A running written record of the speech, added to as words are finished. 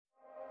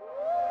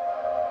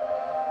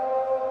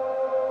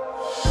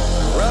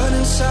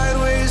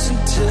sideways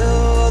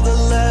until the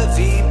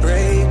levee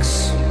breaks.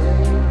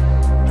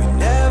 We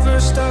never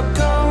stop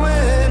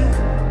going,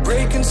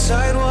 breaking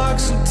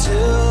sidewalks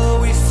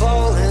until we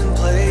fall in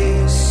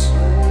place.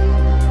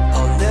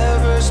 I'll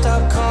never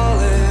stop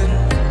calling,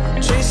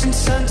 chasing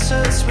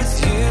sunsets with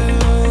you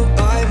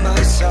by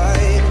my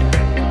side.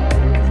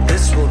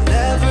 This will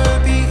never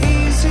be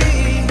easy,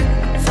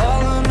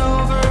 falling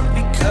over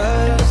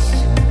because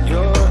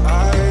your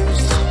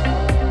eyes.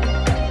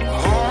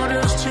 Heart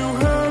is too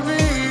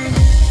heavy.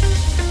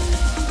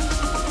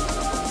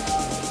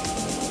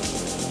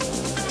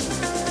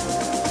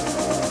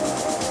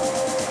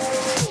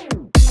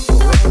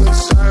 Running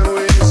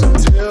sideways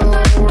until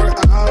we're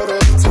out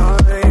of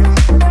time.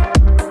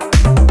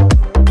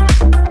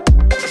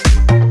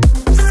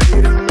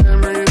 Fading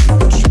memories,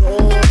 but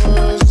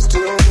yours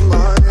still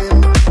mine.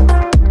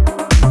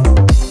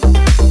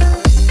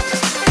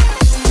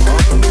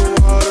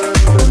 Underwater,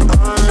 but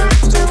I'm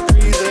still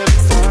breathing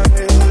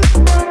fine.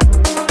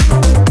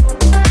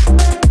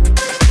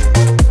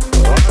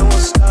 I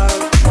won't stop,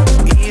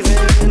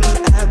 even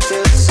at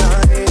the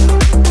sign.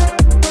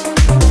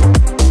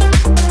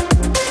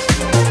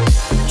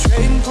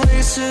 Trading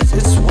places,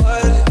 it's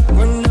what